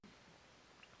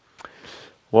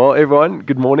Well, everyone,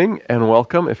 good morning and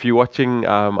welcome. If you're watching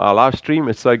our live stream,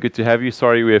 it's so good to have you.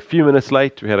 Sorry, we're a few minutes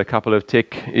late. We had a couple of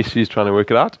tech issues trying to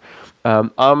work it out.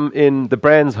 I'm in the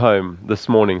Brands home this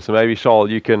morning, so maybe,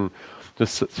 Charles, you can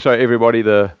just show everybody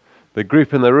the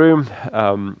group in the room.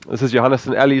 This is Johannes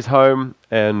and Ali's home,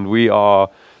 and we are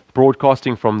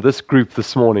broadcasting from this group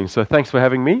this morning. So thanks for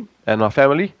having me and my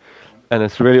family, and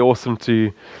it's really awesome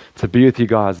to be with you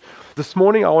guys. This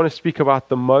morning, I want to speak about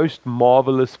the most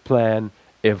marvelous plan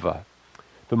ever.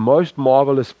 The most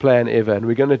marvelous plan ever. And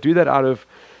we're going to do that out of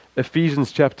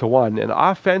Ephesians chapter 1. And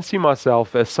I fancy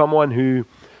myself as someone who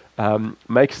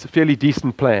makes fairly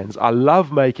decent plans. I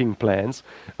love making plans.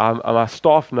 And my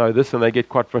staff know this and they get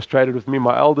quite frustrated with me.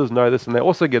 My elders know this and they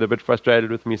also get a bit frustrated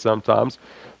with me sometimes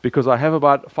because I have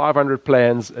about 500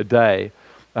 plans a day,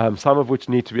 some of which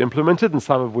need to be implemented and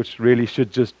some of which really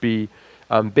should just be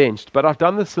benched. But I've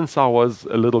done this since I was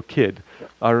a little kid.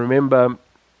 I remember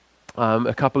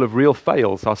a couple of real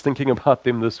fails. I was thinking about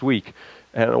them this week.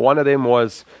 And one of them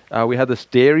was we had this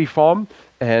dairy farm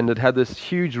and it had this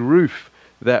huge roof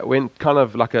that went kind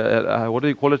of like what do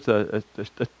you call it, a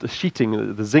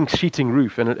sheeting, the zinc sheeting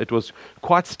roof. And it was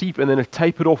quite steep and then it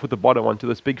tapered off at the bottom onto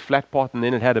this big flat part and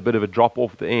then it had a bit of a drop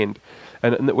off at the end.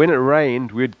 And when it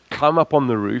rained, we'd climb up on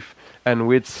the roof and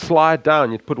we'd slide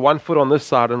down. You'd put one foot on this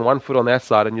side and one foot on that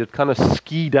side and you'd kind of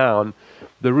ski down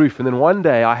the roof. And then one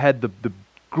day I had the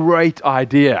great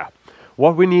idea.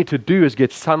 What we need to do is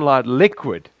get Sunlight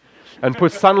Liquid and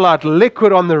put Sunlight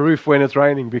Liquid on the roof when it's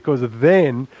raining, because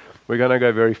then we're going to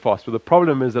go very fast. But the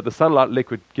problem is that the Sunlight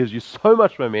Liquid gives you so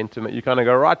much momentum that you kind of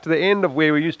go right to the end of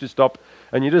where we used to stop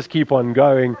and you just keep on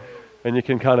going and you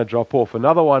can kind of drop off.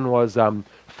 Another one was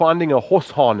finding a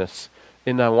horse harness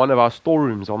in one of our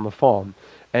storerooms on the farm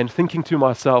and thinking to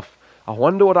myself, I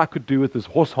wonder what I could do with this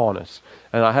horse harness.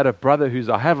 And I have a brother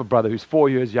who's 4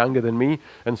 years younger than me,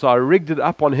 and so I rigged it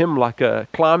up on him like a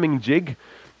climbing jig,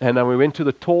 and we went to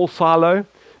the tall silo.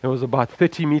 It was about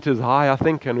 30 meters high, I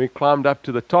think, and we climbed up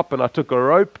to the top, and I took a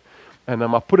rope, and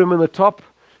I put him in the top,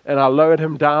 and I lowered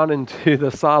him down into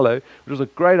the silo, which was a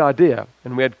great idea,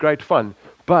 and we had great fun.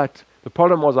 But the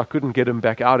problem was I couldn't get him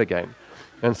back out again,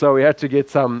 and so we had to get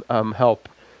some help.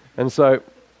 And so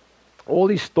all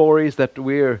these stories that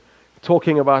we're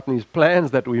talking about these plans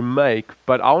that we make,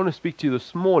 but I want to speak to you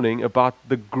this morning about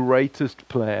the greatest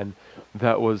plan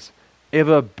that was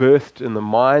ever birthed in the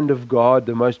mind of God,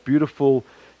 the most beautiful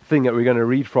thing that we're going to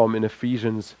read from in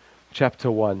Ephesians chapter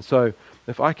 1. So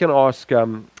if I can ask,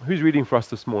 who's reading for us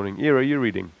this morning? Ira, you're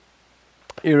reading.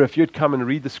 Ira, if you'd come and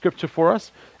read the scripture for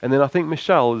us, and then I think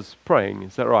Michelle is praying.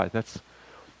 Is that right? That's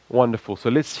wonderful.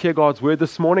 So let's hear God's word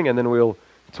this morning, and then we'll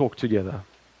talk together.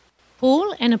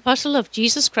 Paul, an apostle of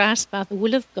Jesus Christ by the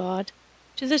will of God,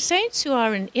 to the saints who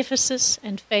are in Ephesus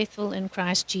and faithful in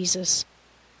Christ Jesus,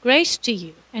 grace to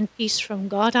you and peace from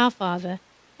God our Father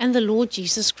and the Lord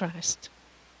Jesus Christ.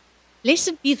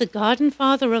 Blessed be the God and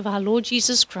Father of our Lord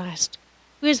Jesus Christ,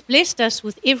 who has blessed us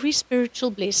with every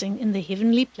spiritual blessing in the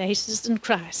heavenly places in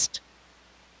Christ,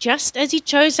 just as he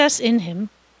chose us in him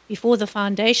before the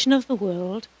foundation of the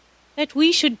world, that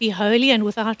we should be holy and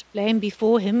without blame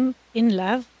before him in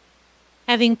love,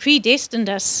 having predestined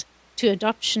us to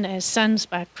adoption as sons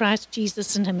by Christ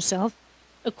Jesus in himself,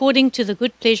 according to the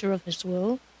good pleasure of his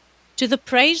will, to the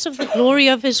praise of the glory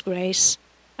of his grace,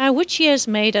 by which he has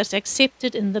made us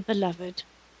accepted in the Beloved.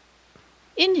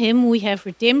 In him we have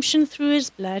redemption through his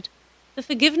blood, the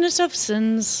forgiveness of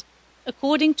sins,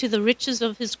 according to the riches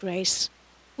of his grace,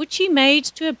 which he made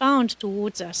to abound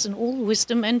towards us in all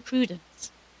wisdom and prudence,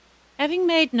 having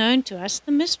made known to us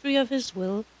the mystery of his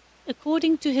will,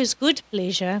 according to his good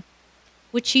pleasure,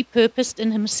 which he purposed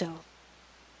in himself,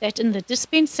 that in the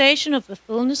dispensation of the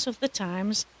fullness of the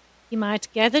times he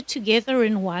might gather together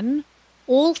in one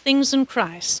all things in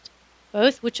Christ,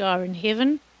 both which are in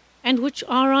heaven and which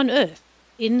are on earth,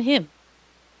 in him,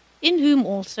 in whom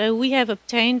also we have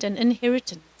obtained an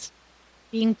inheritance,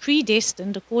 being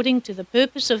predestined according to the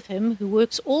purpose of him who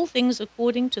works all things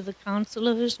according to the counsel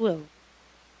of his will,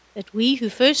 that we who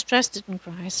first trusted in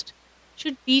Christ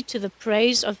should be to the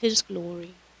praise of his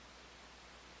glory.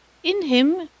 In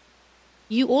him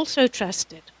you also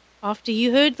trusted, after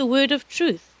you heard the word of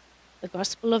truth, the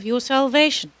gospel of your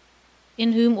salvation,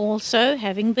 in whom also,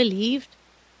 having believed,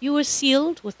 you were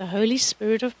sealed with the Holy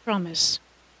Spirit of promise,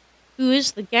 who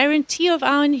is the guarantee of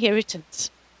our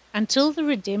inheritance, until the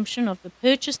redemption of the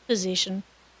purchased possession,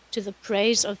 to the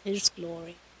praise of his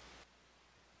glory.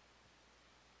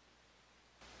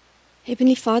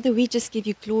 Heavenly Father, we just give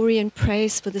you glory and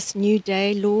praise for this new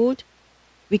day, Lord.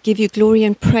 We give you glory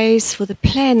and praise for the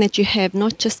plan that you have,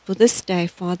 not just for this day,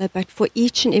 Father, but for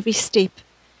each and every step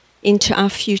into our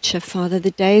future, Father,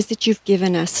 the days that you've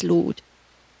given us, Lord.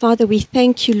 Father, we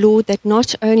thank you, Lord, that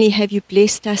not only have you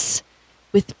blessed us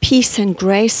with peace and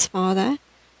grace, Father,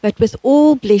 but with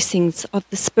all blessings of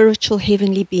the spiritual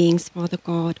heavenly beings, Father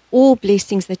God. All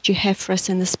blessings that you have for us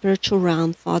in the spiritual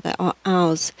realm, Father, are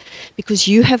ours, because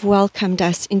you have welcomed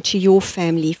us into your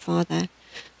family, Father.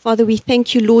 Father, we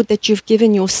thank you, Lord, that you've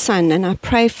given your Son, and I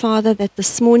pray, Father, that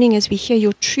this morning as we hear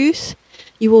your truth,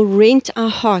 you will rent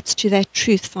our hearts to that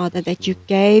truth, Father, that you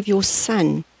gave your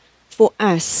Son for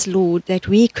us, Lord, that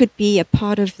we could be a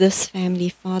part of this family,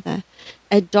 Father,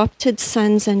 adopted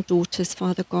sons and daughters,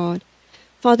 Father God.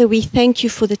 Father, we thank you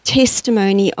for the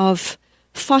testimony of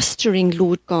fostering,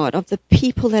 Lord God, of the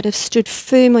people that have stood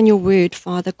firm on your word,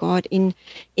 Father God, in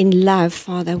love,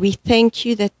 Father. We thank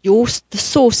you that the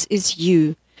source is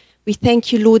you. We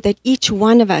thank you, Lord, that each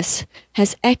one of us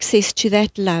has access to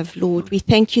that love, Lord. We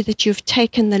thank you that you've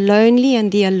taken the lonely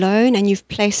and the alone and you've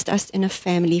placed us in a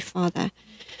family, Father.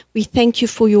 We thank you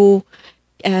for your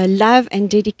love and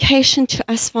dedication to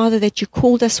us, Father, that you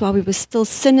called us while we were still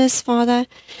sinners, Father.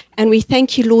 And we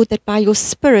thank you, Lord, that by your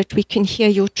Spirit we can hear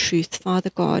your truth, Father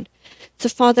God. So,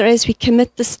 Father, as we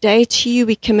commit this day to you,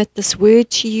 we commit this word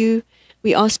to you.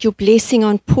 We ask your blessing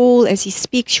on Paul as he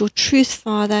speaks your truth,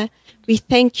 Father. We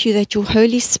thank you that your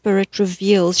Holy Spirit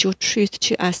reveals your truth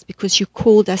to us because you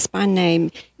called us by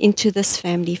name into this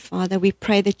family, Father. We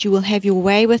pray that you will have your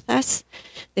way with us,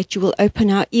 that you will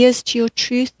open our ears to your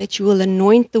truth, that you will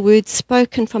anoint the words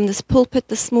spoken from this pulpit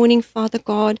this morning, Father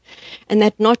God, and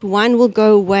that not one will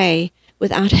go away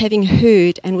without having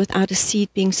heard and without a seed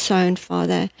being sown,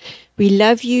 Father. We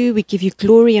love you. We give you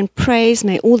glory and praise.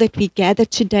 May all that we gather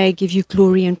today give you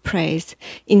glory and praise.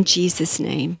 In Jesus'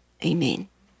 name, amen.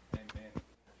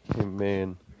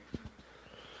 Amen.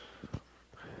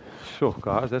 Sure,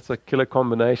 guys, that's a killer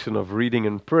combination of reading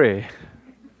and prayer.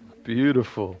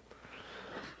 Beautiful.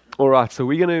 All right, so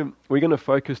we're gonna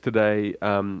focus today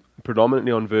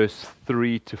predominantly on verse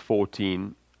 3 to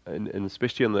 14, and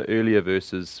especially on the earlier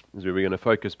verses is where we're going to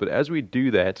focus. But as we do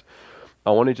that,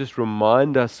 I want to just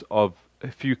remind us of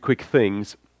a few quick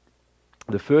things.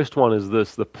 The first one is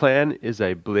this: the plan is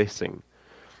a blessing.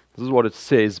 This is what it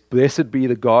says: "Blessed be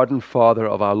the God and Father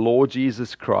of our Lord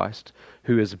Jesus Christ,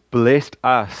 who has blessed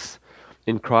us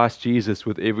in Christ Jesus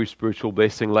with every spiritual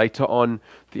blessing." Later on,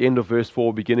 the end of verse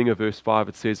 4, beginning of verse 5,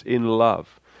 it says, "in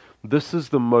love." This is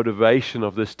the motivation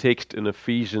of this text in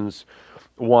Ephesians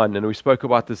 1. And we spoke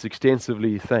about this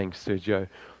extensively. Thanks, Sergio.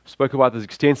 Spoke about this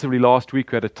extensively last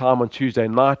week. We had a time on Tuesday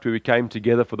night where we came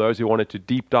together for those who wanted to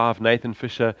deep dive. Nathan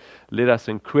Fisher led us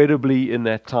incredibly in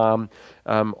that time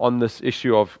on this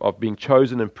issue of being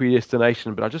chosen and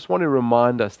predestination. But I just want to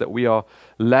remind us that we are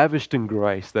lavished in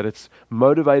grace, that it's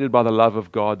motivated by the love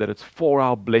of God, that it's for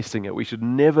our blessing, that we should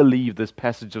never leave this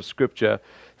passage of Scripture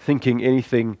thinking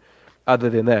anything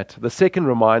other than that. The second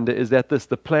reminder is that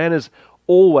the plan is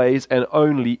always and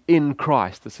only in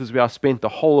Christ. This is where I spent the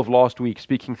whole of last week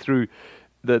speaking through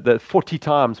the 40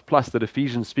 times plus that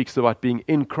Ephesians speaks about being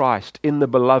in Christ, in the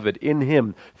beloved, in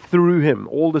Him, through Him.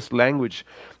 All this language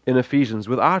in Ephesians.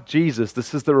 Without Jesus,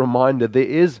 this is the reminder, there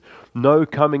is no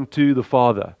coming to the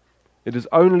Father. It is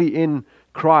only in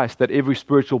Christ that every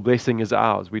spiritual blessing is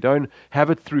ours. We don't have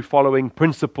it through following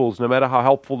principles, no matter how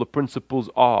helpful the principles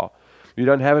are. We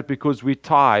don't have it because we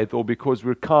tithe or because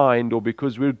we're kind or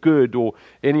because we're good or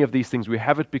any of these things. We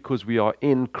have it because we are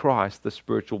in Christ, the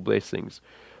spiritual blessings.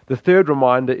 The third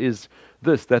reminder is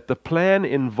this, that the plan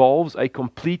involves a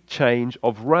complete change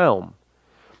of realm.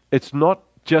 It's not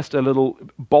just a little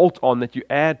bolt-on that you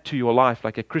add to your life,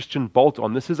 like a Christian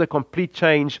bolt-on. This is a complete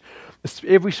change.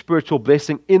 Every spiritual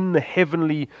blessing in the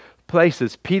heavenly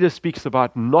places. Peter speaks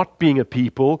about not being a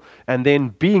people and then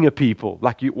being a people.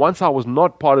 Once I was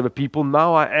not part of a people,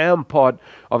 now I am part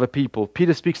of a people.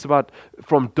 Peter speaks about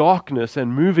from darkness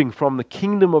and moving from the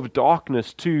kingdom of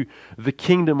darkness to the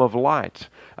kingdom of light.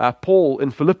 Paul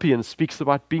in Philippians speaks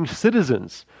about being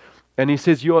citizens. And he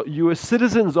says, you are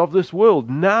citizens of this world.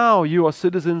 Now you are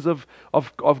citizens of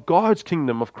God's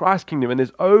kingdom, of Christ's kingdom. And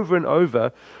there's over and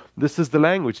over, this is the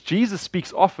language. Jesus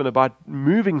speaks often about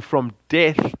moving from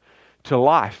death to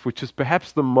life, which is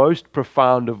perhaps the most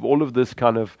profound of all of this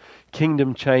kind of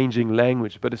kingdom-changing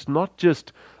language. But it's not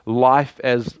just life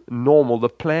as normal. The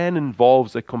plan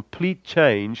involves a complete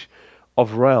change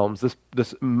of realms,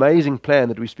 this amazing plan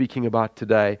that we're speaking about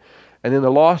today. And then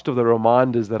the last of the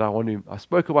reminders that I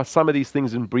spoke about some of these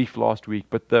things in brief last week,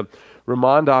 but the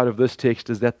reminder out of this text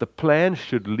is that the plan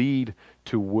should lead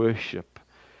to worship.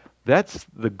 That's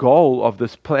the goal of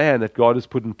this plan that God has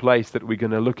put in place that we're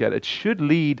going to look at. It should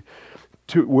lead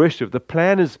to worship. The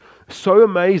plan is so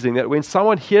amazing that when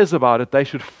someone hears about it, they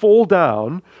should fall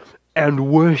down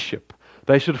and worship.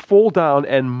 They should fall down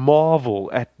and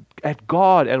marvel at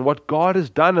God and what God has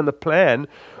done and the plan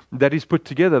that He's put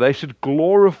together. They should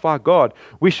glorify God.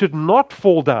 We should not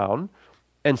fall down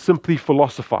and simply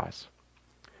philosophize.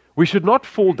 We should not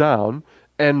fall down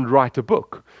and write a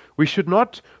book. We should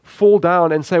not fall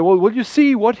down and say, well, you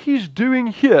see, what He's doing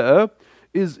here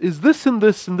is this and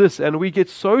this and this. And we get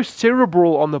so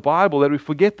cerebral on the Bible that we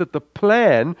forget that the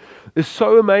plan is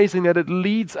so amazing that it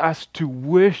leads us to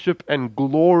worship and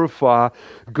glorify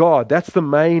God. That's the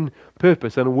main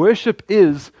purpose. And worship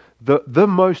is the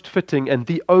most fitting and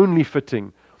the only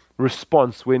fitting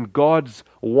response when God's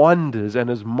wonders and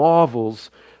His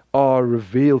marvels are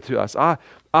revealed to us.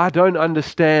 I don't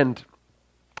understand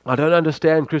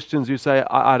Christians who say,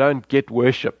 I don't get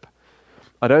worship.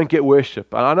 I don't get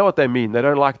worship. And I know what they mean. They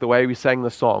don't like the way we sang the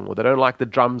song, or they don't like the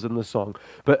drums in the song.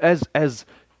 But as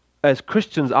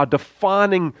Christians, our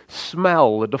defining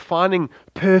smell, the defining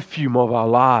perfume of our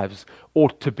lives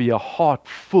ought to be a heart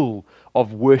full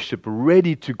of worship,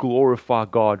 ready to glorify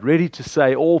God, ready to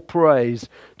say all praise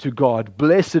to God.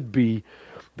 Blessed be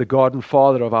the God and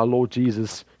Father of our Lord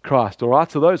Jesus Christ. All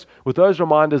right, so with those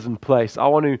reminders in place, I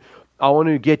want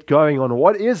to get going on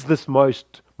what is this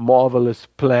most marvelous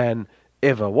plan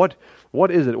ever. What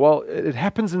is it? Well, it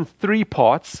happens in three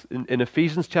parts. In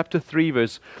Ephesians chapter 3,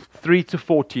 verse 3 to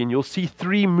 14, you'll see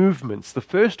three movements. The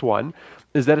first one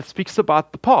is that it speaks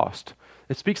about the past.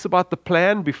 It speaks about the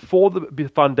plan before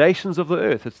the foundations of the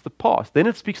earth. It's the past. Then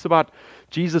it speaks about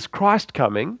Jesus Christ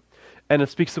coming, and it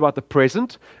speaks about the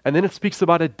present, and then it speaks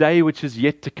about a day which is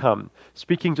yet to come.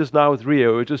 Speaking just now with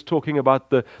Rio, we're just talking about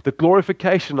the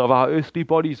glorification of our earthly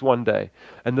bodies one day,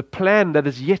 and the plan that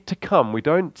is yet to come. We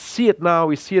don't see it now,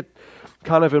 we see it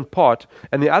kind of in part.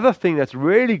 And the other thing that's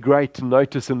really great to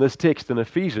notice in this text in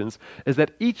Ephesians is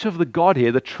that each of the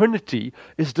Godhead, the Trinity,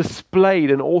 is displayed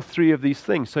in all three of these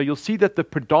things. So you'll see that the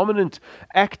predominant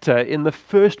actor in the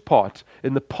first part,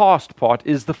 in the past part,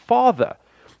 is the Father.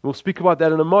 We'll speak about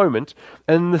that in a moment.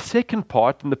 And in the second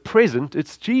part, in the present,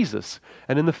 it's Jesus.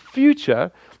 And in the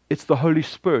future, it's the Holy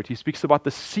Spirit. He speaks about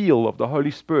the seal of the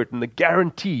Holy Spirit and the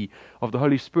guarantee of the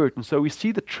Holy Spirit. And so we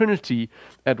see the Trinity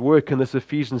at work in this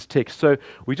Ephesians text. So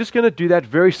we're just going to do that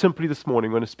very simply this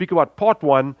morning. We're going to speak about part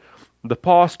 1, the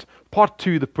past, part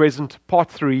 2, the present,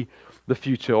 part 3, the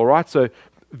future. All right? So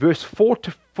verse 4,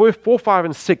 5,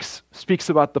 and 6 speaks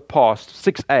about the past,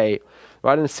 6a.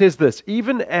 Right? And it says this,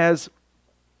 even as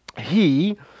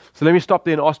He, so let me stop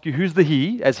there and ask you, who's the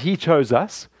He? As He chose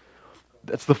us,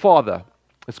 that's the Father.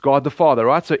 It's God the Father,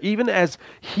 right? So even as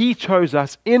He chose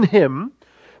us in Him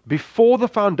before the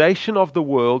foundation of the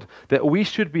world, that we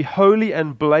should be holy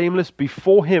and blameless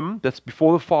before Him, that's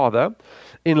before the Father.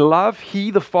 In love,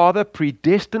 He, the Father,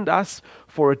 predestined us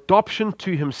for adoption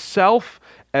to Himself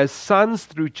as sons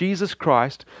through Jesus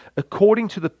Christ, according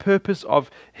to the purpose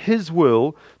of His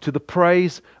will, to the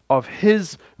praise of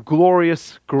His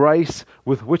glorious grace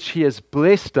with which He has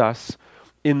blessed us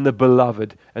in the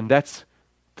Beloved. And that's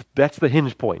the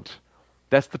hinge point.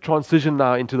 That's the transition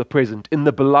now into the present. In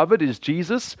the Beloved is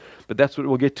Jesus, but that's what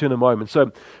we'll get to in a moment.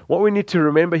 So what we need to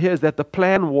remember here is that the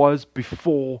plan was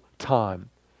before time,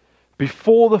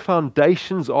 before the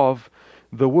foundations of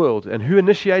the world. And who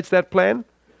initiates that plan?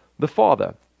 The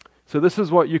Father. So this is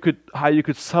how you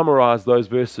could summarize those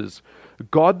verses.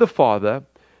 God the Father,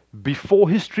 before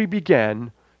history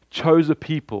began, chose a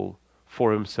people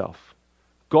for Himself.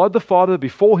 God the Father,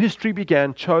 before history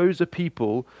began, chose a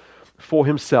people for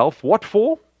Himself. What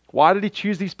for? Why did He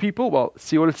choose these people? Well,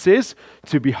 see what it says.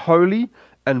 To be holy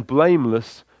and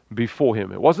blameless before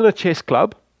Him. It wasn't a chess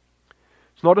club.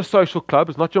 It's not a social club.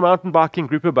 It's not your mountain biking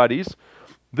group of buddies.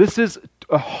 This is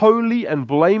a holy and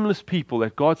blameless people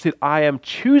that God said, I am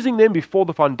choosing them before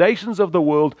the foundations of the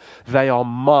world. They are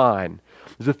mine.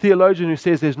 There's a theologian who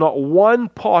says there's not one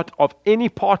part of any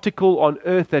particle on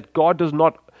earth that God does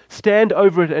not stand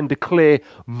over it and declare,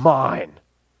 mine.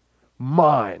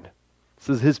 Mine. This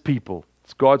is His people.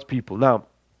 It's God's people. Now,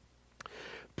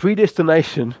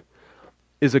 predestination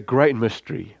is a great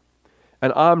mystery.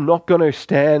 And I'm not going to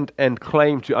stand and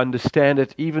claim to understand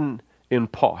it even in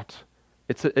part.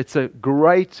 It's a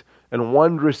great and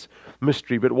wondrous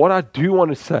mystery. But what I do want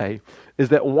to say is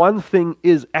that one thing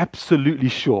is absolutely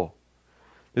sure.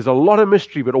 There's a lot of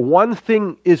mystery, but one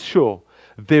thing is sure.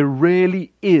 There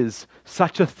really is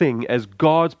such a thing as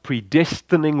God's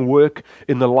predestining work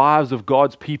in the lives of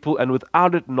God's people, and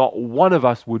without it, not one of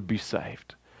us would be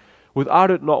saved. Without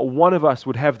it, not one of us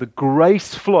would have the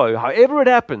grace flow, however it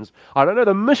happens. I don't know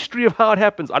the mystery of how it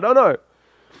happens. I don't know.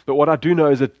 But what I do know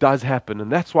is it does happen, and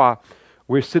that's why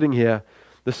we're sitting here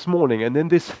this morning. And then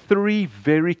there's three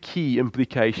very key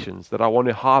implications that I want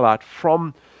to highlight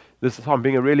from this. I'm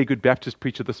being a really good Baptist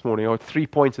preacher this morning. I had 3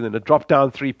 points and then a drop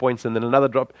down 3 points and then another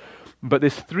drop. But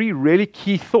there's three really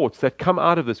key thoughts that come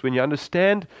out of this when you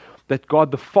understand that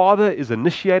God the Father is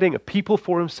initiating a people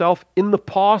for himself in the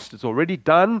past. It's already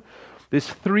done. There's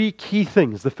three key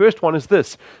things. The first one is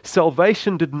this: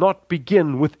 salvation did not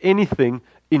begin with anything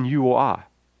in you or I.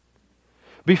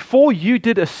 Before you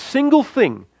did a single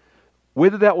thing,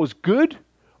 whether that was good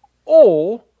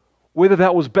or whether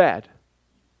that was bad,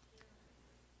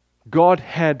 God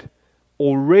had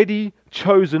already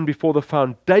chosen before the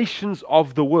foundations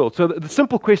of the world. So the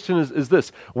simple question is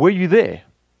this: were you there?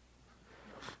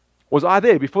 Was I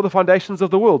there before the foundations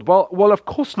of the world? Well, of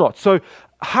course not. So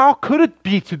how could it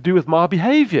be to do with my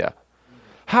behavior?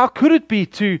 How could it be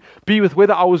to be with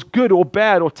whether I was good or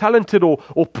bad or talented or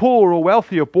poor or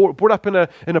wealthy or brought up in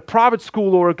a private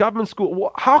school or a government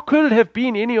school? How could it have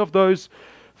been any of those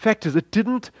factors? It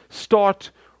didn't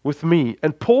start with me.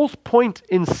 And Paul's point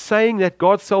in saying that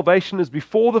God's salvation is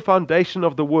before the foundation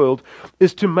of the world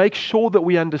is to make sure that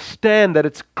we understand that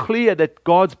it's clear that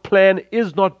God's plan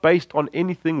is not based on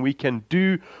anything we can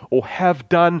do or have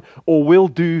done or will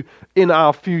do in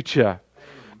our future.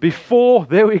 Before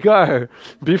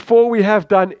we have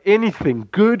done anything,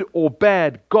 good or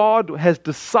bad, God has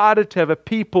decided to have a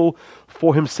people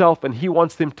for himself, and he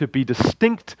wants them to be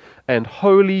distinct and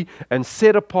holy and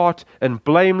set apart and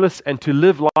blameless and to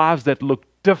live lives that look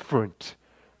different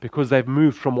because they've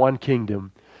moved from one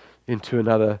kingdom into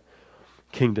another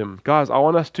kingdom. Guys, I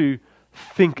want us to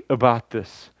think about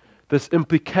this. This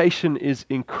implication is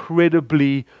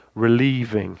incredibly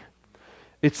relieving.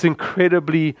 It's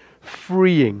incredibly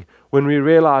freeing when we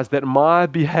realize that my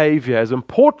behavior, as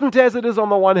important as it is on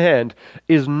the one hand,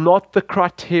 is not the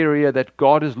criteria that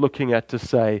God is looking at to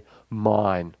say,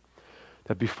 mine.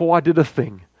 That before I did a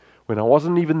thing, when I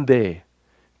wasn't even there,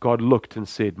 God looked and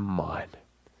said, mine.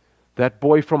 That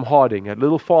boy from Harding, that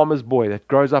little farmer's boy that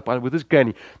grows up with his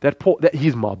granny,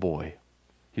 he's my boy.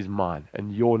 He's mine.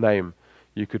 And your name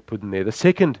you could put in there. The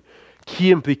second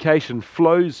key implication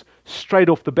flows straight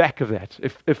off the back of that.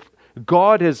 If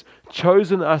God has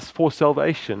chosen us for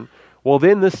salvation, well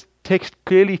then this text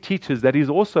clearly teaches that he's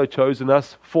also chosen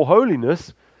us for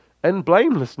holiness and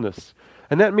blamelessness.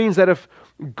 And that means that if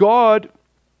God,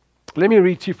 let me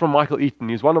read to you from Michael Eaton.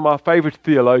 He's one of my favorite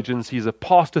theologians. He's a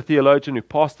pastor theologian who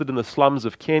pastored in the slums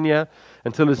of Kenya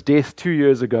until his death 2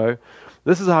 years ago.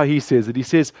 This is how he says it. He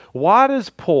says, why does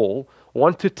Paul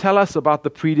want to tell us about the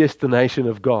predestination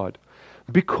of God?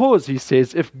 Because, he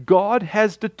says, if God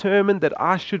has determined that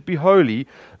I should be holy,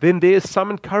 then there is some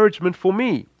encouragement for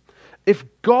me. If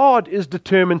God is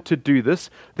determined to do this,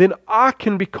 then I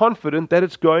can be confident that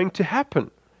it's going to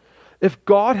happen. If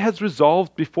God has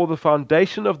resolved before the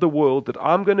foundation of the world that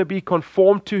I'm going to be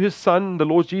conformed to his Son, the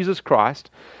Lord Jesus Christ,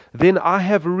 then I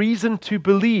have reason to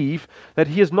believe that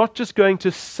he is not just going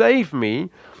to save me,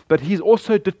 but he's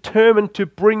also determined to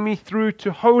bring me through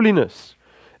to holiness.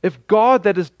 If God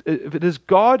has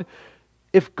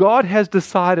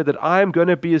decided that I am going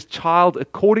to be his child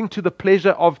according to the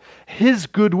pleasure of his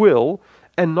good will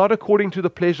and not according to the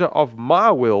pleasure of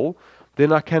my will,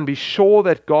 then I can be sure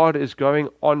that God is going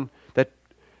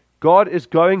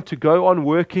to go on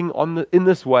working in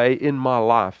this way in my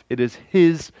life. It is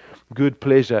his good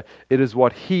pleasure. It is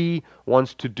what he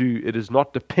wants to do. It is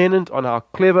not dependent on how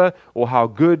clever or how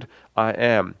good I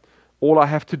am. All I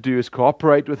have to do is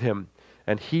cooperate with him,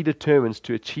 and he determines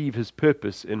to achieve his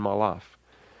purpose in my life.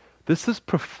 This is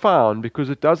profound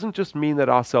because it doesn't just mean that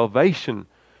our salvation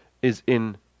is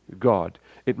in God.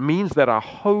 It means that our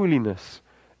holiness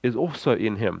is also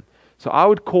in him. So I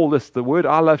would call this, the word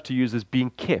I love to use is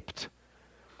being kept.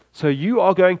 So you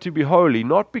are going to be holy,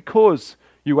 not because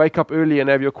you wake up early and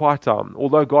have your quiet time,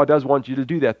 although God does want you to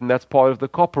do that, and that's part of the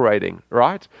cooperating,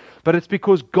 right? But it's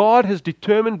because God has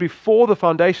determined before the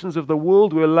foundations of the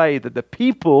world were laid that the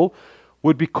people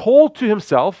would be called to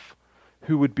himself,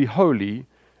 who would be holy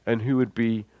and who would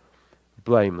be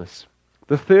blameless.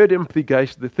 The third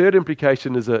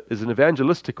implication is an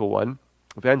evangelistic one,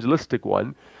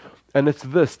 and it's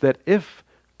this: that if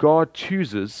God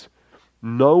chooses,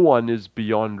 no one is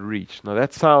beyond reach. Now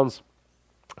that sounds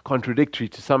contradictory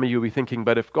to some of you. Will be thinking,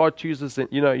 but if God chooses, then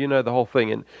you know the whole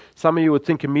thing. And some of you would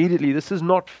think immediately, this is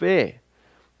not fair.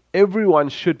 Everyone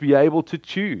should be able to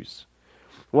choose.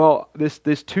 Well,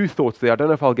 there's two thoughts there. I don't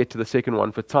know if I'll get to the second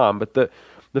one for time, but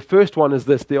the first one is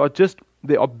this: there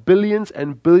are billions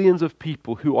and billions of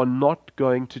people who are not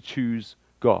going to choose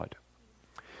God.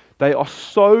 They are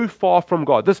so far from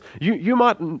God. There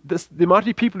might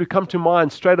be people who come to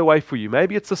mind straight away for you.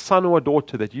 Maybe it's a son or a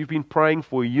daughter that you've been praying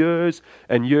for years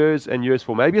and years and years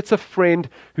for. Maybe it's a friend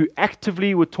who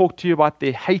actively would talk to you about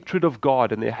their hatred of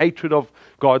God and their hatred of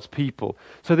God's people.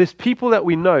 So there's people that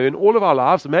we know in all of our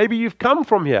lives, maybe you've come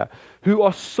from here, who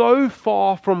are so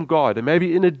far from God, and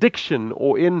maybe in addiction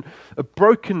or in a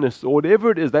brokenness or whatever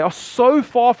it is. They are so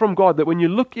far from God that when you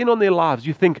look in on their lives,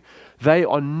 you think they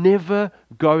are never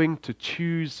going to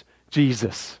choose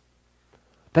Jesus.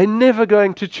 They're never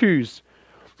going to choose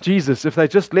Jesus if they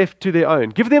just left to their own.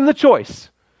 Give them the choice.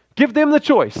 Give them the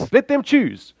choice. Let them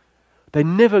choose. They're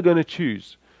never going to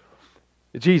choose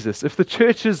Jesus. If the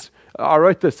churches, I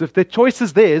wrote this, if their choice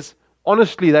is theirs,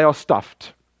 honestly, they are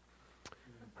stuffed.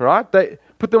 Right? They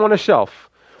put them on a shelf.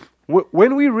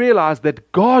 When we realize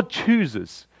that God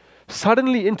chooses,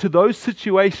 suddenly into those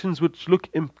situations which look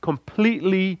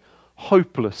completely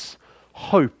hopeless,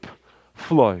 hope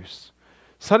flows.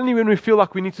 Suddenly when we feel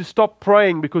like we need to stop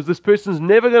praying because this person's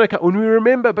never going to come, when we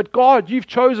remember, but God, you've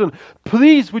chosen,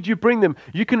 please would you bring them?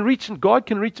 God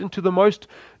can reach into the most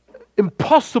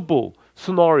impossible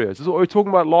scenarios. This is what we were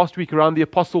talking about last week around the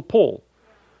Apostle Paul,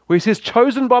 where he says,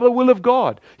 chosen by the will of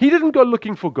God. He didn't go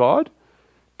looking for God.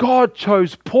 God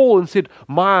chose Paul and said,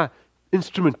 my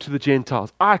instrument to the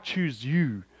Gentiles, I choose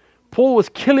you. Paul was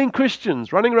killing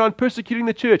Christians, running around persecuting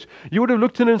the church. You would have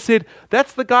looked at him and said,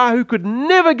 that's the guy who could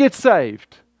never get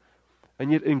saved. And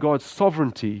yet in God's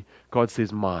sovereignty, God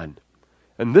says, mine.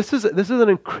 And this is an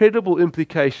incredible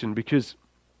implication, because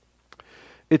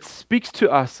it speaks to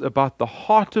us about the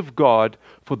heart of God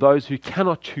for those who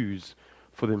cannot choose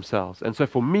for themselves. And so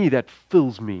for me, that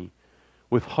fills me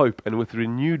with hope and with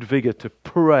renewed vigor to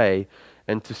pray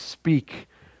and to speak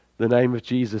the name of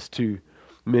Jesus to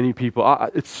many people.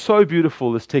 It's so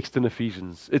beautiful, this text in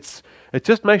Ephesians. It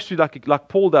just makes you like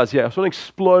Paul does here. I just want to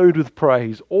explode with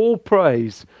praise. All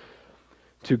praise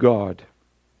to God.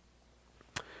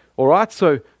 All right,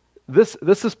 so this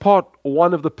is part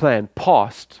one of the plan,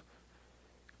 past.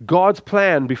 God's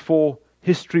plan before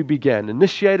history began,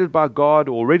 initiated by God,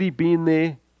 already been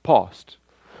there, past.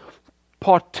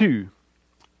 Part two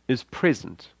is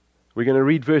present. We're going to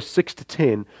read verse 6 to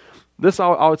 10. This,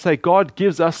 I would say, God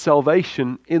gives us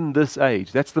salvation in this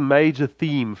age. That's the major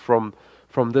theme from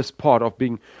this part of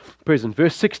being present.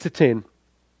 Verse 6 to 10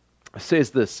 says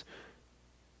this: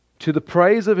 to the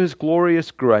praise of His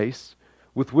glorious grace,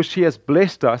 with which He has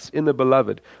blessed us in the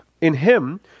Beloved. In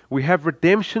Him we have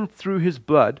redemption through His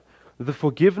blood, the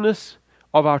forgiveness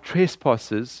of our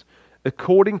trespasses,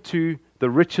 according to the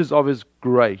riches of His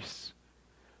grace,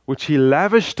 which He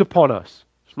lavished upon us.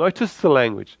 Notice the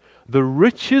language. The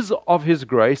riches of His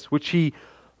grace, which He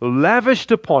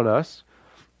lavished upon us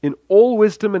in all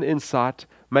wisdom and insight,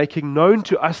 making known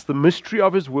to us the mystery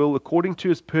of His will according to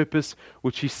His purpose,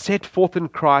 which He set forth in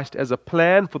Christ as a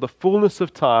plan for the fullness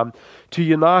of time, to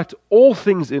unite all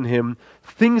things in Him,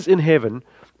 things in heaven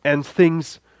and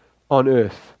things on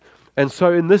earth. And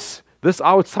so in this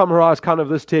I would summarize kind of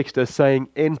this text as saying,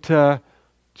 enter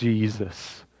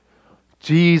Jesus.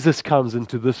 Jesus comes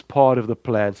into this part of the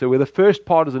plan. So where the first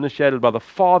part is initiated by the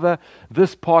Father,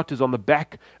 this part is on the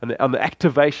back and on the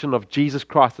activation of Jesus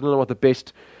Christ. I don't know what the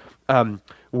best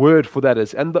word for that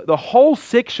is. And the whole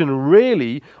section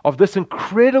really of this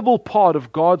incredible part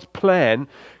of God's plan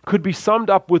could be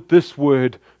summed up with this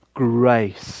word,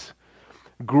 grace.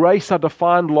 Grace I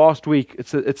defined last week.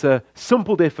 It's a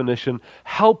simple definition: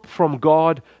 help from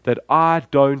God that I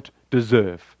don't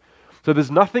deserve. So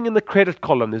there's nothing in the credit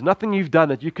column. There's nothing you've done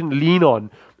that you can lean on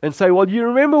and say, well, you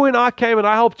remember when I came and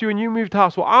I helped you and you moved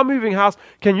house? Well, I'm moving house.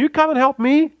 Can you come and help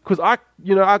me? Because I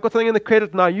got something in the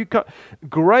credit now. You come.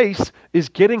 Grace is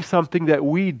getting something that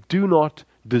we do not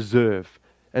deserve.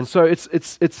 And so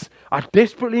I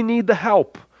desperately need the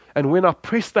help. And when I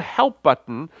press the help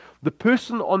button, the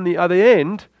person on the other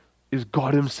end is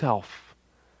God Himself.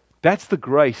 That's the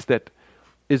grace that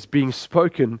is being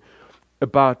spoken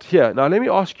about here. Now let me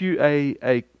ask you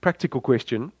a practical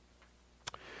question.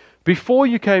 Before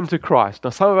you came to Christ, now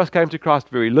some of us came to Christ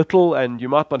very little and you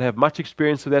might not have much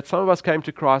experience of that. Some of us came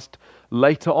to Christ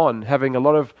later on, having a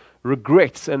lot of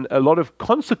regrets and a lot of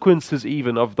consequences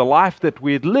even of the life that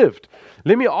we had lived.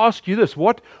 Let me ask you this: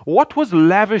 what was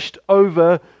lavished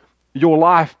over your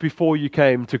life before you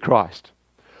came to Christ?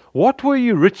 What were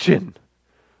you rich in?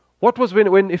 What was,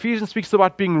 when Ephesians speaks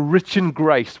about being rich in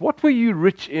grace, what were you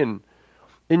rich in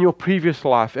your previous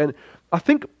life? And I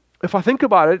think, if I think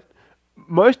about it,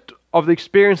 most of the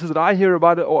experiences that I hear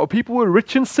about it are people who are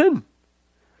rich in sin,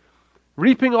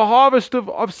 reaping a harvest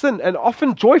of sin, and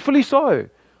often joyfully so,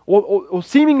 or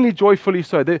seemingly joyfully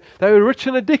so. They were rich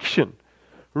in addiction,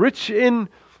 rich in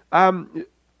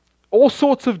all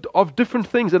sorts of different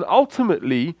things, and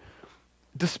ultimately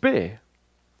despair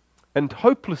and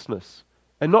hopelessness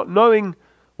and not knowing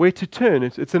where to turn.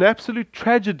 It's an absolute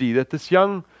tragedy that this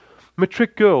young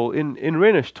matric girl in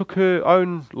Renish took her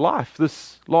own life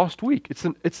this last week.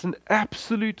 It's an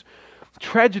absolute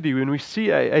tragedy when we see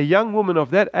a young woman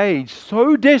of that age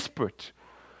so desperate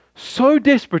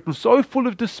and so full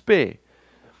of despair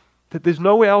that there's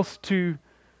nowhere else to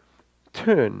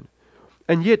turn.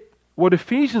 And yet what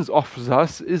Ephesians offers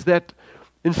us is that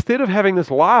instead of having this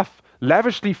life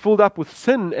lavishly filled up with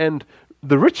sin and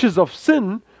the riches of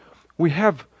sin, we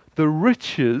have the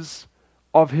riches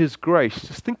of His grace.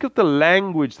 Just think of the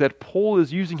language that Paul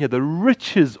is using here, the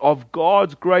riches of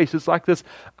God's grace. It's like this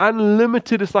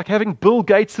unlimited, it's like having Bill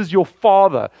Gates as your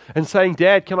father and saying,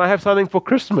 Dad, can I have something for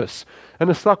Christmas? And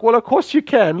it's like, well, of course you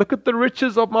can. Look at the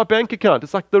riches of my bank account.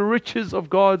 It's like the riches of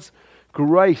God's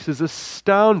grace is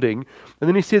astounding. And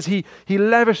then he says he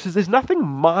lavishes. There's nothing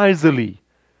miserly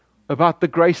about the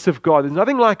grace of God. There's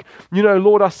nothing like,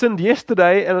 Lord, I sinned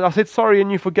yesterday and I said sorry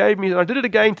and you forgave me and I did it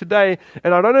again today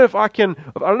and I don't know if I can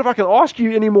ask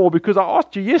you anymore because I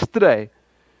asked you yesterday.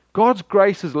 God's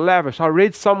grace is lavish. I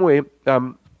read somewhere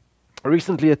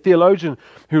recently a theologian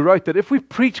who wrote that if we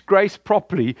preach grace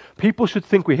properly, people should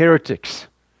think we're heretics.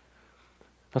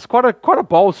 That's quite a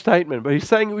bold statement, but he's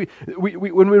saying we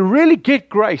when we really get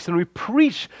grace and we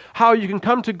preach how you can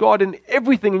come to God in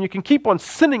everything and you can keep on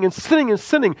sinning and sinning and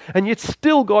sinning, and yet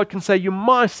still God can say, you're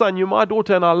my son, you're my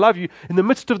daughter, and I love you in the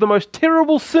midst of the most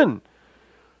terrible sin.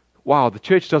 Wow, the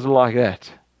church doesn't like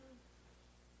that.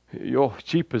 Your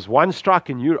jeepers, one strike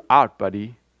and you're out,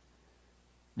 buddy.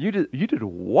 You did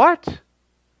what?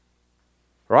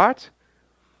 Right?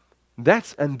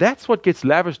 That's what gets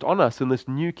lavished on us in this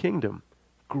new kingdom.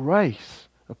 Grace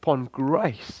upon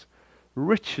grace,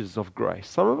 riches of grace.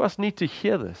 Some of us need to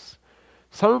hear this.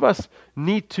 Some of us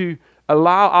need to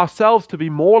allow ourselves to be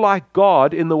more like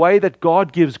God in the way that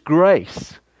God gives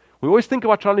grace. We always think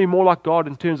about trying to be more like God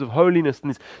in terms of holiness.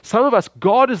 And some of us,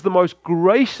 God is the most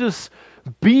gracious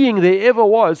being there ever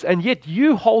was, and yet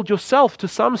you hold yourself to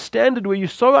some standard where you're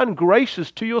so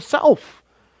ungracious to yourself.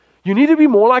 You need to be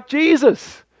more like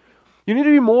Jesus. You need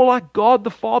to be more like God the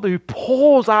Father, who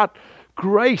pours out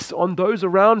grace on those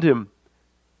around Him,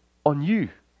 on you,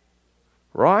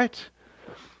 right?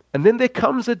 And then there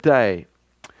comes a day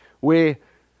where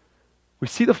we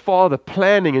see the Father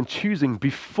planning and choosing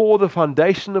before the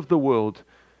foundation of the world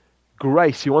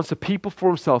grace. He wants a people for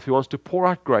Himself. He wants to pour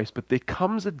out grace. But there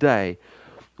comes a day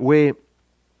where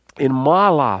in my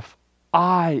life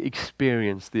I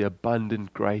experience the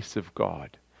abundant grace of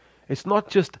God. It's not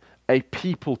just a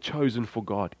people chosen for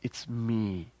God. It's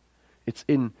me. It's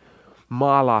in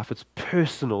my life. It's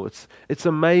personal. It's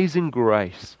amazing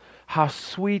grace. How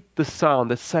sweet the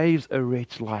sound that saves a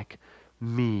wretch like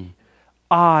me.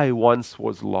 I once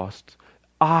was lost.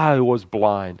 I was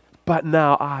blind, but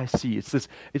now I see. It's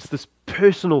this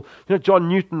personal. John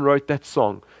Newton wrote that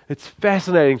song. It's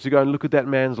fascinating to go and look at that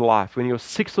man's life. When he was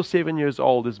 6 or 7 years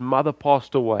old, his mother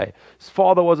passed away. His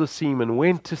father was a seaman,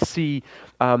 went to sea,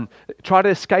 tried to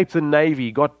escape the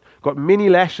Navy, got many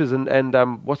lashes and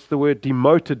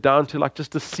demoted down to like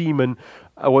just a seaman,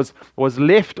 was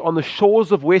left on the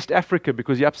shores of West Africa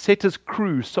because he upset his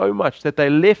crew so much that they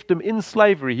left him in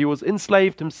slavery. He was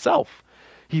enslaved himself.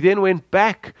 He then went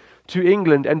back to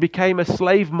England and became a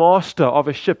slave master of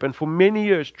a ship, and for many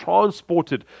years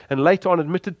transported and later on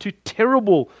admitted to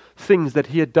terrible things that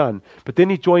he had done. But then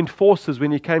he joined forces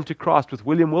when he came to Christ with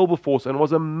William Wilberforce and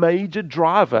was a major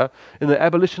driver in the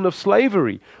abolition of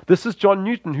slavery. This is John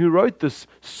Newton who wrote this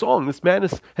song. This man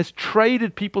has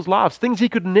traded people's lives, things he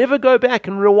could never go back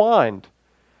and rewind.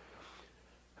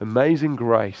 Amazing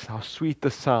grace, how sweet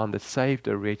the sound that saved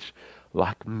a wretch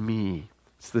like me.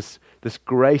 It's this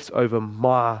grace over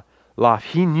my life.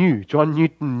 He knew, John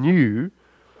Newton knew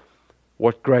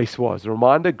what grace was. A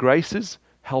reminder, grace is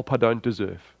help I don't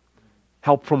deserve.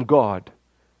 Help from God,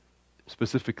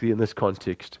 specifically in this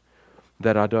context,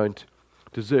 that I don't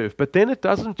deserve. But then it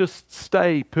doesn't just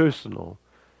stay personal.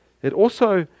 It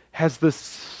also has this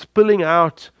spilling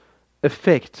out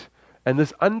effect, and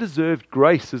this undeserved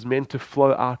grace is meant to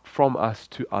flow out from us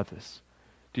to others.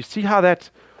 Do you see how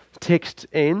that text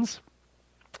ends?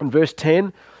 In verse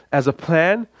 10, as a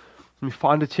plan, let me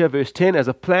find it here, verse 10, as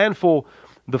a plan for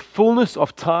the fullness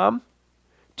of time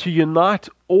to unite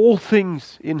all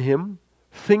things in Him,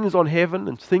 things on heaven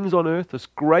and things on earth. This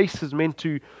grace is meant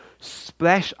to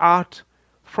splash out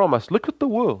from us. Look at the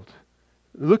world.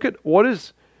 Look at what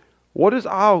is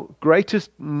our greatest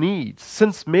need.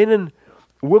 Since men and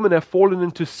women have fallen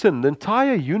into sin, the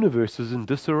entire universe is in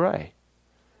disarray.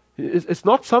 It's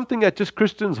not something that just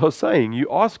Christians are saying. You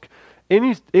ask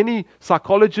any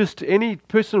psychologist, any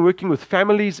person working with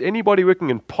families, anybody working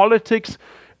in politics,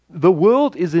 the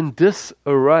world is in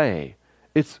disarray.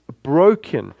 It's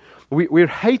broken. We're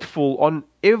hateful on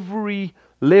every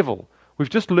level. We've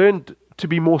just learned to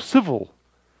be more civil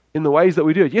in the ways that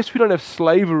we do it. Yes, we don't have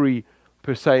slavery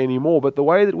per se anymore, but the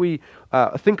way that we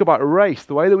think about race,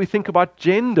 the way that we think about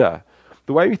gender,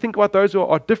 the way we think about those who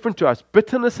are different to us,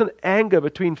 bitterness and anger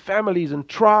between families and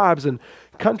tribes and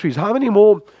countries. How many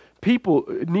more people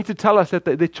need to tell us that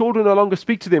their children no longer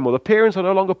speak to them, or the parents are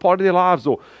no longer part of their lives?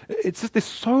 Or it's just, there's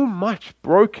so much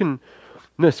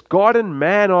brokenness. God and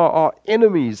man are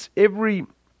enemies.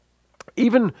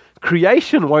 Even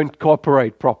creation won't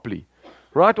cooperate properly.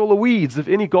 Right? All the weeds, if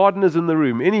any gardeners in the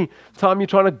room, any time you're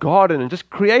trying to garden, and just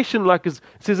creation, like it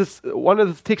says, one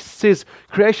of the texts says,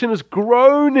 creation is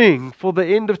groaning for the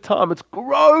end of time. It's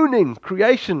groaning.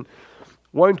 Creation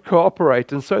won't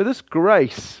cooperate. And so this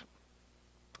grace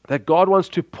that God wants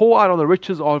to pour out on the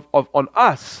riches on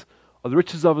us, of the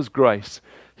riches of His grace,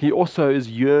 He also is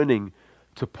yearning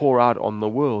to pour out on the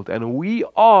world. And we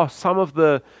are some of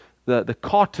the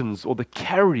cartons or the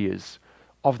carriers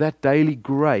of that daily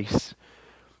grace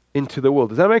into the world.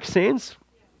 Does that make sense?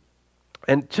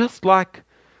 And just like,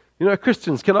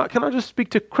 Christians, can I just speak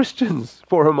to Christians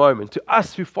for a moment, to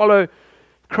us who follow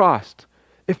Christ?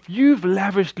 If you've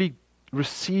lavishly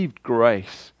received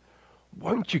grace,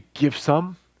 won't you give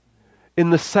some in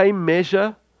the same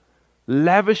measure,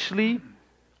 lavishly?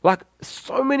 Like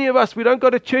so many of us, we don't go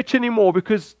to church anymore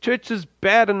because church is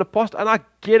bad in the past, and I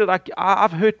get it.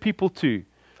 I've hurt people too.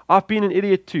 I've been an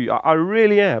idiot too. I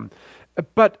really am.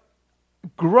 But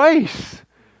grace,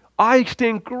 I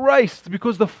extend grace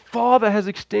because the Father has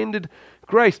extended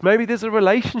grace. Maybe there's a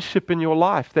relationship in your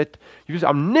life that you say,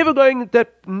 I'm never going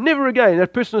that, never again.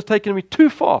 That person has taken me too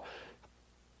far.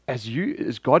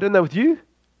 Is God in there with you?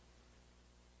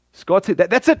 Has God said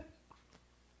that's it?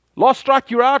 Last strike,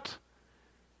 you're out.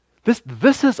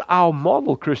 This is our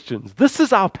model, Christians. This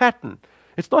is our pattern.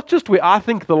 It's not just where I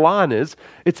think the line is.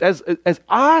 It's as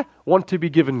I want to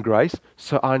be given grace,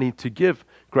 so I need to give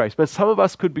grace. But some of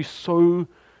us could be so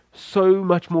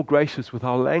much more gracious with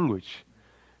our language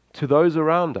to those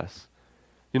around us.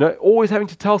 Always having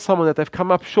to tell someone that they've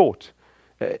come up short,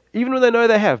 even when they know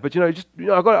they have. But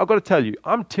I've got to tell you,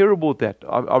 I'm terrible at that.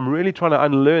 I'm really trying to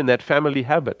unlearn that family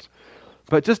habit.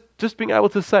 But just being able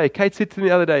to say, Kate said to me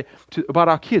the other day about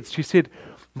our kids. She said,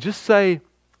 just say,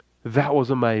 that was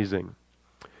amazing.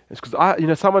 It's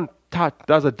because someone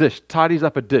does a dish, tidies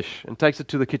up a dish and takes it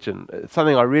to the kitchen. It's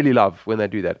something I really love when they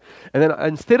do that. And then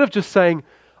instead of just saying,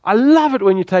 I love it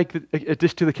when you take a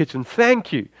dish to the kitchen,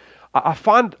 thank you, I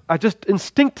find I just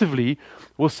instinctively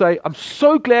will say, I'm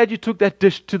so glad you took that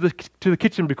dish to the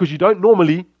kitchen because you don't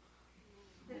normally,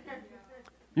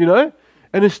 and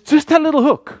it's just that little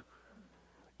hook.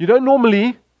 You don't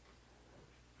normally.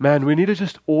 Man, we need to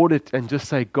just audit and just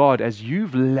say, God, as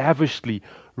you've lavishly,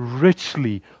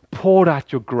 richly poured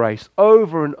out your grace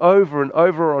over and over and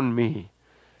over on me,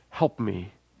 help me.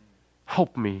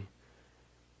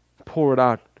 Pour it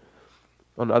out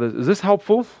on others. Is this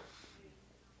helpful?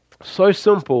 So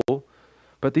simple,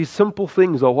 but these simple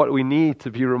things are what we need to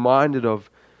be reminded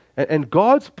of. And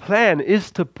God's plan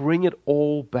is to bring it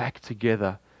all back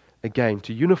together again,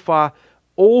 to unify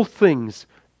all things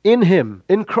in Him,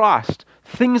 in Christ,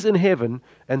 things in heaven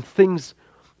and things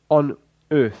on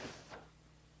earth.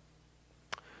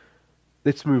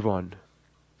 Let's move on.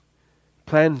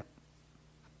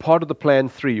 Part of the plan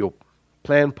 3, or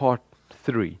plan part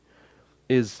 3,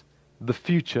 is the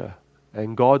future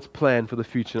and God's plan for the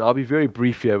future. And I'll be very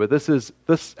brief here, but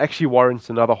this actually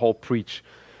warrants another whole preach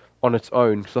on its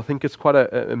own, because I think it's quite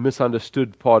a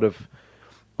misunderstood part of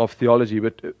theology.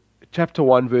 But chapter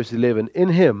 1, verse 11, in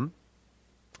Him,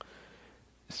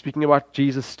 speaking about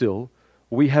Jesus still,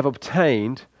 we have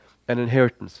obtained an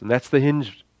inheritance. And that's the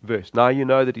hinge verse. Now you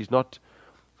know that He's not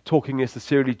talking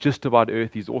necessarily just about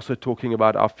earth. He's also talking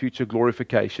about our future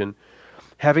glorification.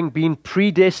 Having been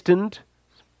predestined,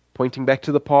 pointing back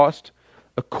to the past,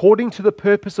 according to the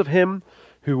purpose of Him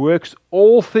who works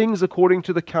all things according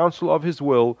to the counsel of His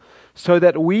will, so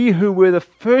that we who were the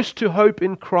first to hope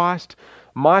in Christ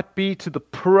might be to the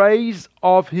praise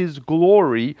of His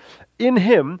glory. In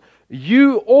Him,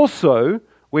 you also,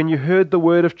 when you heard the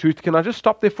word of truth. Can I just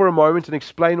stop there for a moment and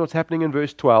explain what's happening in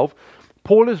verse 12?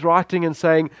 Paul is writing and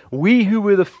saying, we who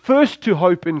were the first to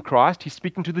hope in Christ, he's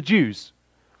speaking to the Jews.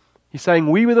 He's saying,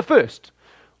 we were the first.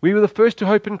 We were the first to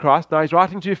hope in Christ. Now he's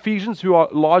writing to Ephesians, who are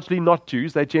largely not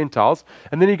Jews, they're Gentiles.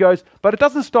 And then he goes, but it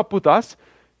doesn't stop with us.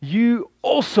 You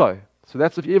also. So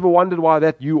that's, if you ever wondered why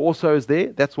that you also is there,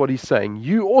 that's what he's saying.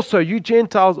 You also, you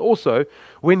Gentiles also,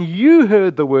 when you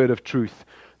heard the word of truth,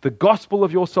 the gospel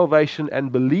of your salvation,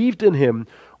 and believed in him,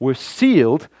 were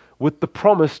sealed with the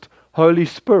promised Holy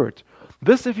Spirit.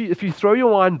 This, if you throw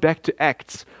your mind back to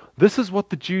Acts, this is what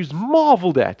the Jews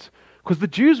marveled at. Because the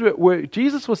Jews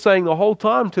Jesus was saying the whole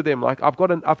time to them, like, I've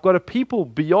got a people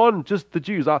beyond just the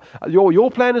Jews.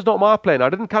 Your plan is not my plan. I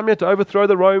didn't come here to overthrow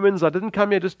the Romans. I didn't come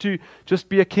here just to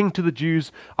be a king to the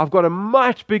Jews. I've got a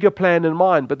much bigger plan in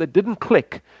mind. But they didn't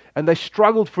click, and they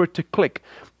struggled for it to click.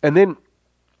 And then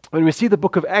when we see the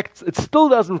book of Acts, it still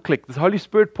doesn't click. The Holy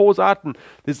Spirit pours out, and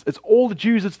it's all the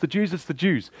Jews, it's the Jews, it's the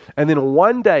Jews. And then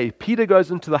one day, Peter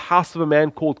goes into the house of a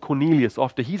man called Cornelius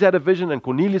after he's had a vision and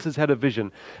Cornelius has had a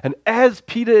vision. And as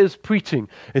Peter is preaching,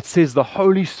 it says the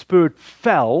Holy Spirit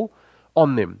fell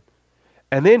on them.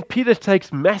 And then Peter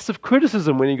takes massive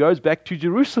criticism when he goes back to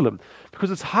Jerusalem,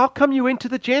 because it's, how come you went to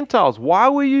the Gentiles? Why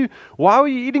were you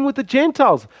eating with the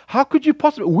Gentiles? How could you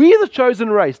possibly? We're the chosen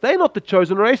race. They're not the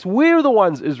chosen race. We're the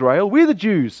ones, Israel. We're the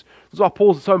Jews. This is why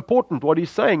Paul's so important. What he's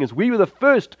saying is we were the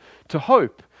first to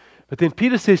hope. But then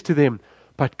Peter says to them,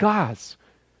 but guys,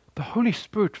 the Holy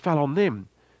Spirit fell on them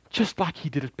just like he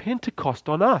did at Pentecost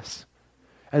on us.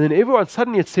 And then everyone,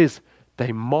 suddenly it says,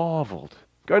 they marveled.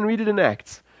 Go and read it in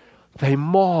Acts. They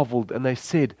marveled and they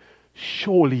said,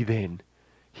 surely then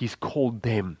he's called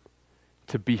them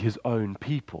to be his own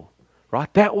people.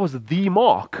 Right? That was the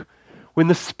mark. When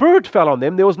the Spirit fell on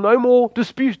them, there was no more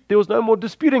dispute. There was no more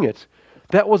disputing it.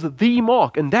 That was the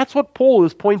mark. And that's what Paul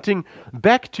is pointing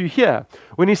back to here.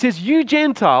 When he says, you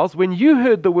Gentiles, when you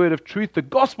heard the word of truth, the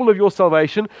gospel of your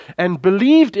salvation, and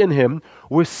believed in him,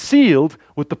 were sealed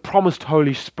with the promised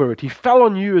Holy Spirit. He fell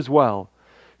on you as well,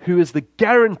 who is the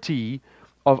guarantee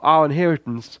of our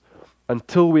inheritance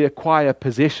until we acquire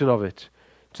possession of it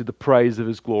to the praise of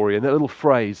his glory. And that little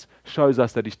phrase shows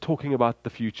us that he's talking about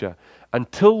the future.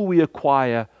 Until we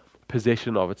acquire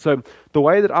possession of it. So the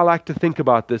way that I like to think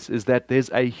about this is that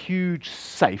there's a huge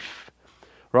safe,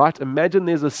 right? Imagine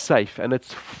there's a safe and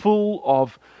it's full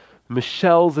of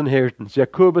Michelle's inheritance,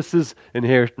 Jacobus's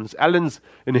inheritance, Alan's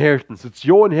inheritance. It's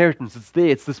your inheritance. It's there.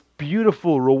 It's this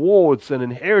beautiful rewards and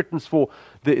inheritance for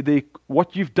the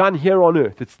what you've done here on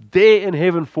earth. It's there in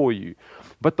heaven for you.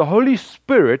 But the Holy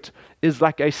Spirit is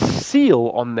like a seal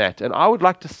on that. And I would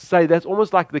like to say that's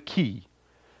almost like the key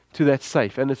to that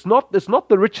safe. And it's not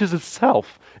the riches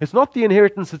itself. It's not the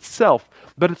inheritance itself,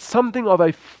 but it's something of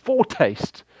a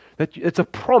foretaste. That it's a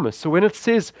promise. So when it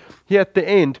says here at the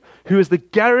end, who is the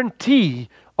guarantee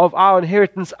of our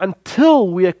inheritance until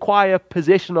we acquire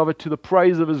possession of it to the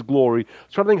praise of his glory.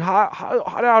 So I think,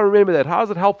 how do I remember that? How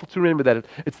is it helpful to remember that?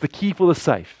 It's the key for the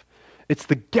safe. It's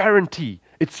the guarantee.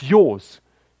 It's yours,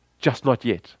 just not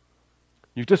yet.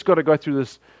 You've just got to go through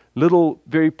this little,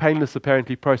 very painless,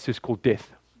 apparently, process called death.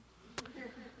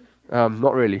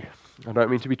 Not really. I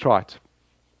don't mean to be trite.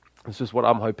 It's just what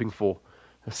I'm hoping for.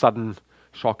 A sudden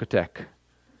shock attack.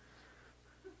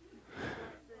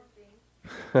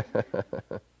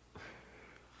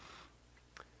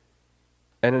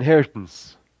 An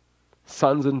inheritance,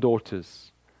 sons and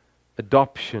daughters,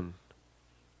 adoption,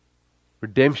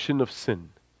 redemption of sin,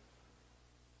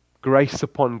 grace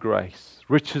upon grace,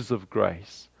 riches of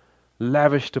grace,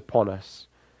 lavished upon us,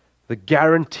 the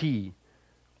guarantee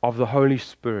of the Holy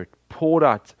Spirit poured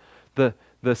out. I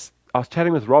was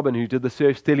chatting with Robin, who did the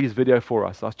Surf Stellies video for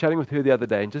us. I was chatting with her the other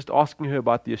day and just asking her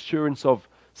about the assurance of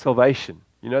salvation.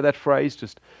 You know that phrase?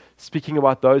 Just speaking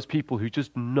about those people who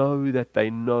just know that they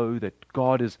know that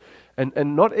God is...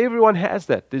 And not everyone has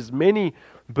that. There's many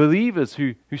believers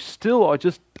who still are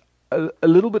just a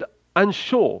little bit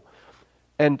unsure.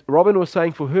 And Robin was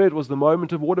saying for her it was the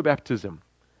moment of water baptism.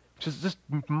 Which is just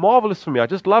marvelous for me. I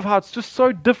just love how it's just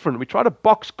so different. We try to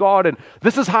box God and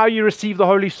this is how you receive the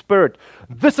Holy Spirit.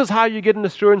 This is how you get an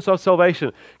assurance of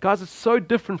salvation. Guys, it's so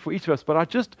different for each of us. But I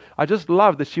just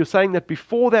love that she was saying that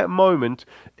before that moment,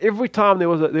 every time there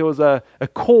was a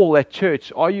call at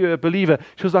church, are you a believer?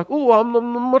 She was like, oh, I'm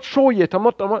not sure yet. I'm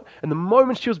not. And the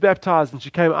moment she was baptized and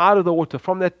she came out of the water,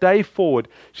 from that day forward,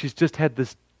 she's just had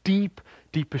this deep,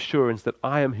 deep assurance that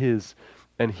I am his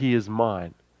and he is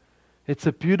mine. It's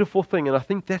a beautiful thing, and I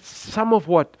think that's some of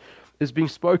what is being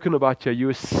spoken about here. You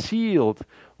are sealed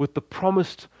with the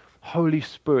promised Holy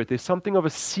Spirit. There's something of a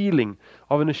sealing,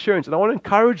 of an assurance. And I want to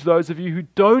encourage those of you who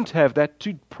don't have that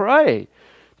to pray,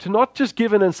 to not just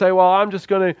give in and say, well, I'm just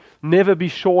going to never be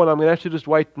sure and I'm going to have to just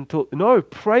wait until... No,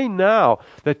 pray now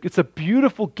that it's a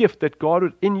beautiful gift that God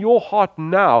would, in your heart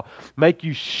now, make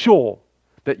you sure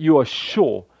that you are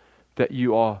sure that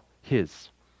you are his.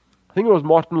 I think it was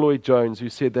Martin Lloyd-Jones who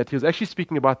said that he was actually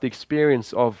speaking about the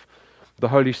experience of the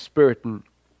Holy Spirit, and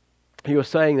he was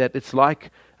saying that it's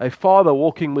like a father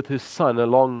walking with his son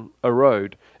along a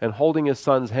road and holding his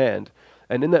son's hand.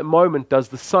 And in that moment, does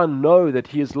the son know that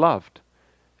he is loved?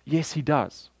 Yes, he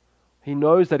does. He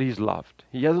knows that he's loved.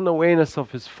 He has an awareness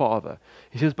of his father.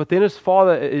 He says, but then his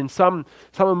father, in some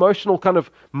emotional kind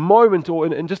of moment, or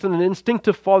in just in an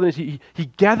instinctive fatherliness, he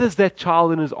gathers that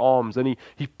child in his arms and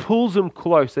he pulls him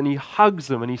close and he hugs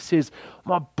him and he says,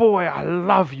 my boy, I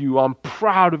love you. I'm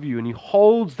proud of you. And he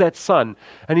holds that son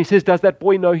and he says, does that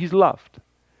boy know he's loved?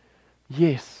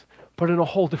 Yes, but in a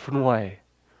whole different way.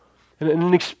 In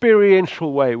an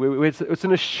experiential way, where it's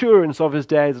an assurance of his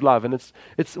dad's love. And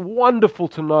it's wonderful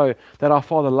to know that our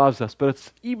Father loves us, but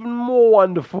it's even more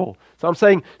wonderful. So I'm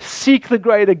saying, seek the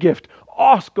greater gift.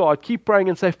 Ask God, keep praying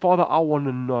and say, Father, I want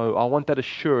to know. I want that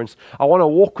assurance. I want to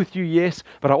walk with you, yes,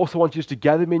 but I also want you just to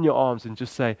gather me in your arms and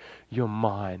just say, you're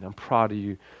mine. I'm proud of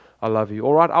you. I love you.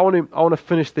 All right, I want to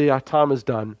finish there. Our time is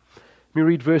done. Let me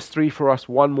read verse 3 for us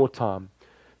one more time.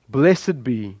 Blessed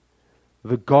be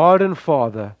the God and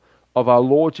Father of our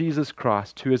Lord Jesus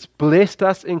Christ, who has blessed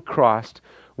us in Christ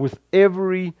with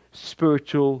every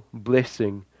spiritual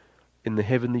blessing in the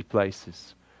heavenly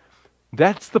places.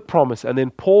 That's the promise. And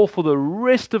then Paul, for the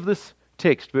rest of this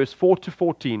text, verse 4 to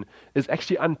 14, is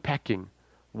actually unpacking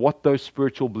what those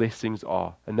spiritual blessings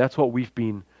are. And that's what we've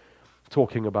been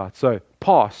talking about. So,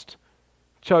 past,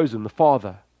 chosen, the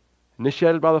Father,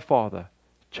 initiated by the Father,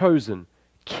 chosen,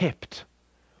 kept,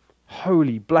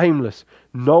 holy, blameless,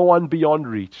 no one beyond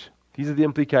reach. These are the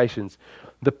implications.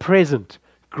 The present,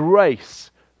 grace,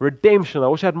 redemption. I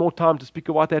wish I had more time to speak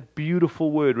about that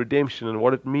beautiful word, redemption, and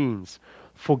what it means.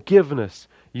 Forgiveness,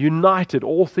 united,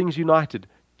 all things united.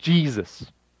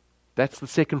 Jesus. That's the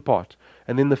second part.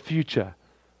 And then the future.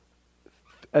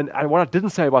 And what I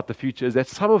didn't say about the future is that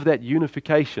some of that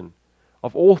unification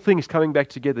of all things coming back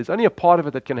together, there's only a part of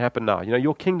it that can happen now. You know,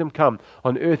 your kingdom come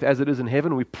on earth as it is in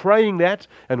heaven. We're praying that,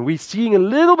 and we're seeing a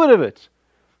little bit of it,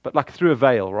 but like through a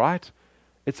veil, right?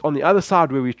 It's on the other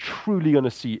side where we're truly going to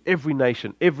see every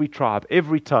nation, every tribe,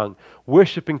 every tongue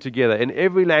worshiping together in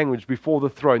every language before the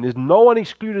throne. There's no one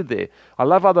excluded there. I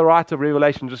love how the writer of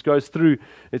Revelation just goes through.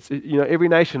 It's, you know, every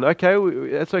nation. Okay,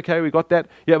 that's okay. We got that.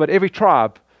 Yeah, but every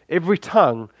tribe, every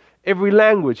tongue, every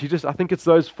language. I think it's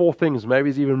those four things.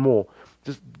 Maybe it's even more.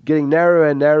 Just getting narrower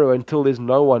and narrower until there's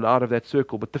no one out of that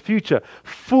circle. But the future,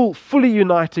 fully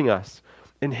uniting us,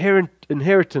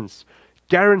 inheritance,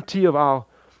 guarantee of our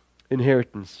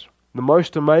inheritance. The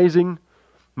most amazing,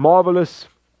 marvelous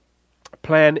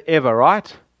plan ever,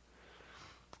 right?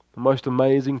 The most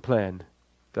amazing plan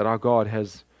that our God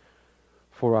has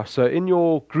for us. So in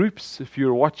your groups, if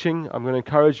you're watching, I'm going to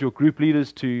encourage your group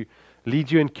leaders to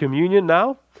lead you in communion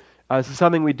now. This is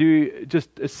something we do,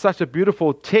 it's such a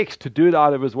beautiful text to do it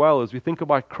out of as well, as we think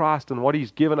about Christ and what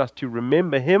He's given us to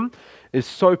remember Him is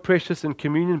so precious in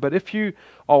communion. But if you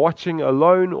are watching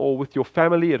alone or with your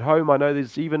family at home, I know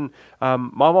there's even my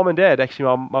mom and dad,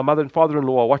 actually my mother and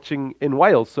father-in-law are watching in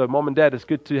Wales. So mom and dad, it's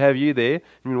good to have you there.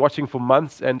 You've been watching for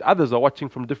months, and others are watching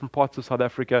from different parts of South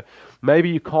Africa. Maybe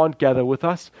you can't gather with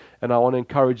us, and I want to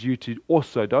encourage you to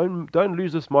also, don't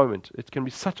lose this moment. It can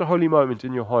be such a holy moment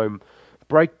in your home.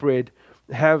 Break bread,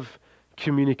 have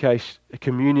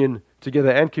communion together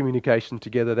and communication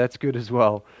together. That's good as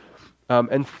well.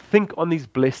 And think on these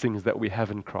blessings that we have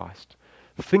in Christ.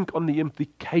 Think on the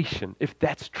implication. If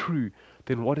that's true,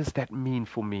 then what does that mean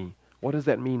for me? What does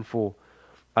that mean for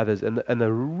others? And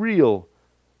the real,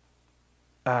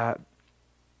 what's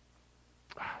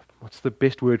the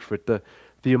best word for it?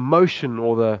 The emotion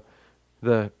or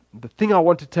the thing I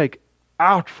want to take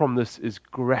out from this is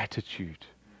gratitude.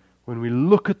 When we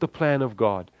look at the plan of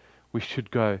God, we should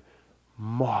go,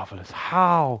 marvelous.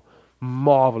 How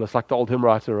marvelous, like the old hymn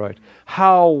writer wrote.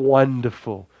 How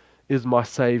wonderful is my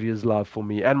Savior's love for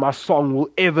me. And my song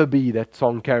will ever be, that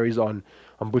song carries on.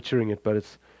 I'm butchering it, but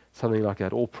it's something like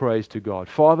that. All praise to God.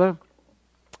 Father,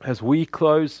 as we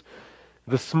close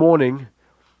this morning,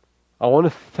 I want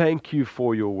to thank you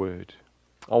for your word.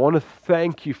 I want to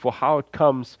thank you for how it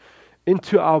comes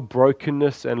into our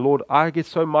brokenness. And Lord, I get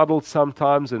so muddled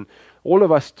sometimes, and all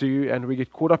of us do, and we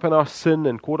get caught up in our sin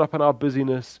and caught up in our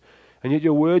busyness. And yet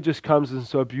your word just comes and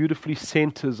so beautifully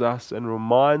centers us and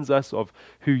reminds us of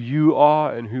who you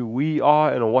are and who we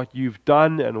are and what you've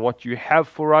done and what you have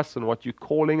for us and what you're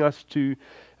calling us to.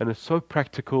 And it's so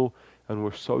practical, and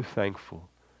we're so thankful.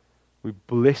 We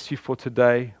bless you for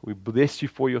today. We bless you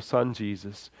for your Son,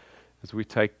 Jesus, as we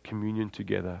take communion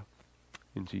together.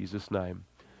 In Jesus' name.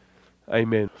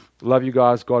 Amen. Love you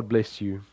guys. God bless you.